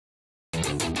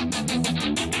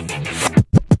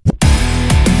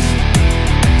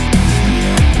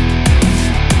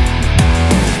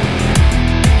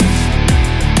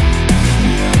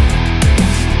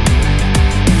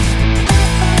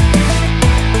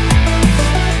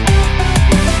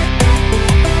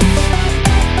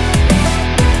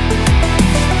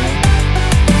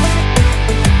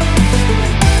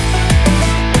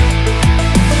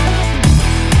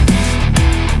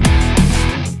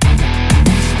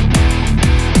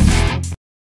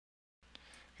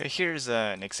Okay, here's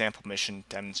an example mission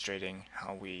demonstrating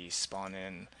how we spawn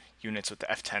in units with the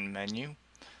F10 menu.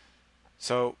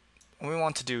 So what we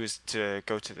want to do is to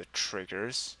go to the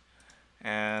triggers,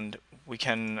 and we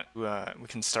can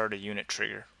start a unit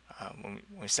trigger when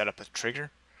we set up a trigger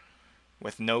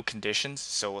with no conditions.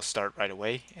 So we'll start right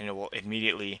away, and it will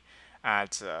immediately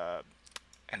add a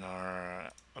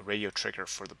radio trigger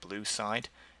for the blue side,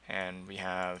 and we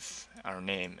have our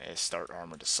name is Start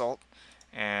Armored Assault,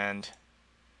 and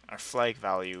our flag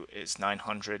value is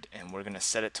 900, and we're going to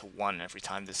set it to 1 every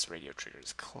time this radio trigger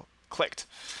is clicked.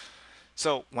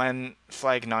 So when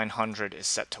flag 900 is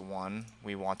set to 1,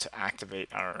 we want to activate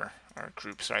our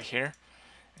groups right here.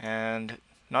 And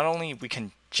not only we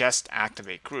can just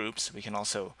activate groups, we can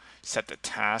also set the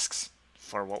tasks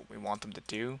for what we want them to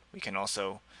do. We can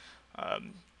also set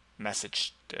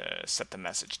the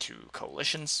message to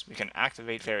coalitions. We can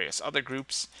activate various other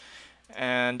groups.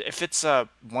 And if it's a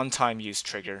one-time use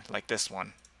trigger like this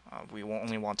one, we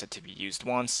only want it to be used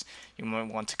once. You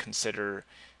might want to consider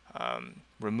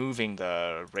removing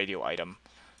the radio item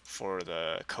for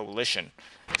the coalition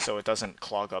so it doesn't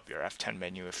clog up your F10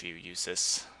 menu if you use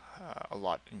this a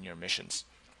lot in your missions.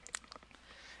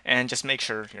 And just make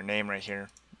sure your name right here,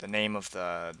 the name of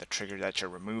the trigger that you're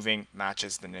removing,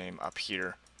 matches the name up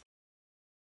here.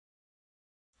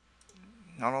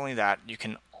 Not only that, you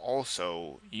can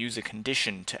also use a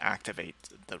condition to activate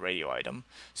the radio item.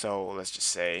 So let's just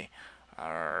say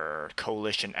our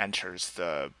coalition enters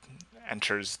the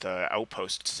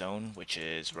outpost zone, which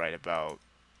is right about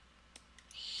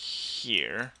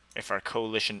here. If our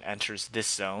coalition enters this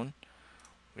zone,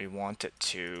 we want it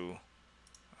to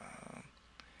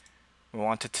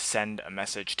send a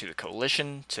message to the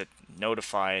coalition to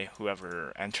notify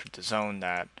whoever entered the zone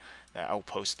that the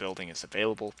outpost building is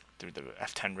available through the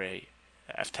F10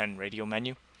 radio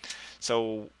menu.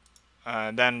 So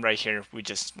then right here we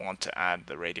just want to add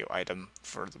the radio item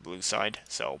for the blue side.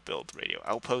 So build radio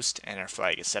outpost, and our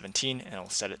flag is 17, and I'll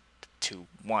set it to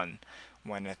 1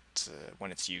 when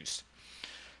it's used.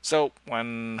 So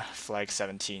when flag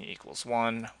 17 equals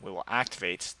 1, we will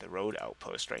activate the road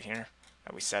outpost right here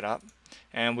that we set up,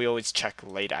 and we always check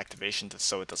late activation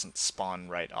so it doesn't spawn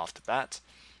right off the bat.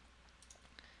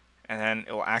 And then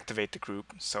it will activate the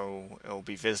group, so it will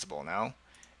be visible now.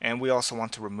 And we also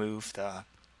want to remove the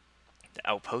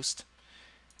outpost,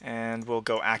 and we'll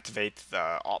go activate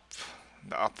the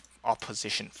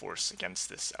opposition force against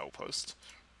this outpost.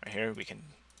 Right here we can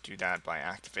do that by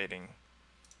activating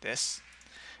this,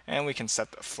 and we can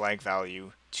set the flag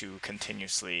value to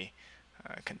continuously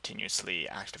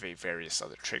activate various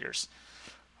other triggers,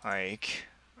 like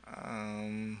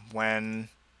when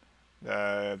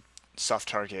the soft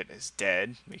target is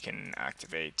dead, we can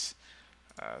activate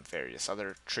various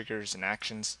other triggers and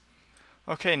actions.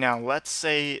 Okay, now let's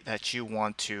say that you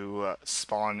want to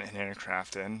spawn an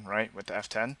aircraft in, right, with the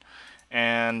F10,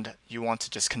 and you want to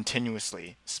just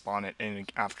continuously spawn it in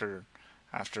after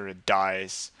it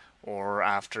dies, or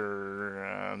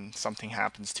after something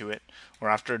happens to it, or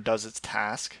after it does its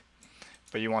task,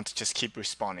 but you want to just keep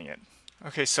respawning it.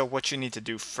 Okay, so what you need to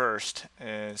do first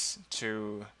is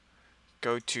to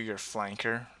go to your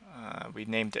flanker. We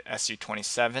named it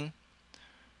SU-27,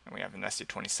 and we have an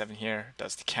SU-27 here. It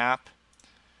does the cap,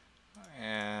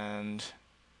 and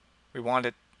we want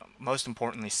it, most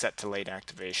importantly, set to late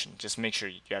activation. Just make sure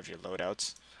you have your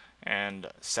loadouts and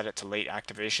set it to late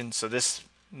activation, so this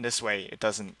way it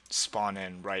doesn't spawn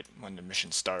in right when the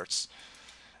mission starts.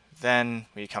 Then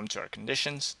we come to our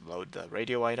conditions, load the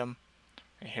radio item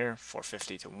right here,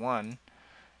 450 to 1,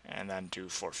 and then do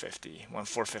 450. When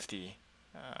 450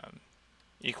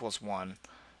 equals 1,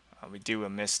 we do our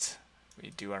missed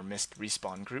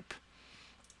respawn group.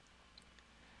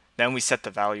 Then we set the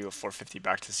value of 450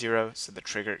 back to 0 so the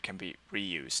trigger can be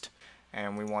reused.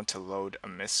 And we want to load a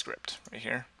miss script right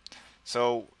here.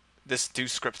 So this do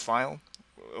script file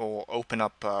will open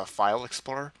up File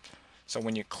Explorer. So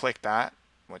when you click that,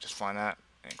 we'll just find that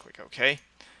and click OK.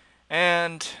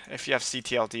 And if you have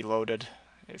CTLD loaded,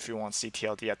 if you want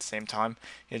CTLD at the same time,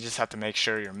 you just have to make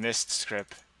sure your missed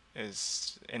script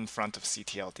is in front of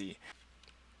CTLD.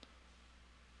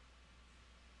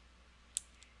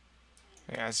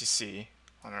 As you see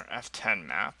on our F10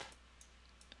 map,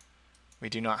 we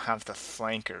do not have the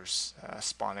flankers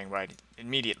spawning right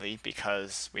immediately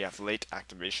because we have late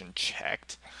activation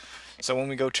checked. So when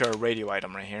we go to our radio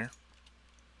item right here,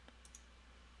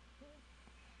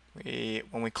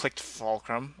 when we clicked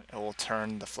fulcrum, it will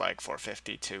turn the flag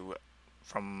 450 to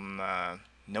from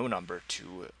no number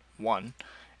to 1,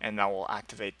 and that will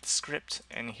activate the script,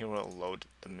 and he will load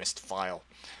the missed file.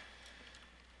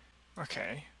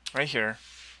 Okay, right here,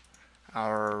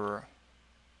 our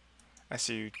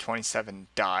SU-27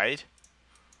 died,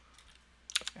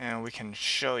 and we can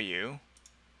show you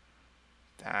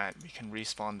that we can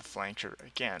respawn the flanker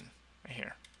again right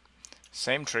here.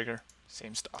 Same trigger,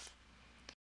 same stuff.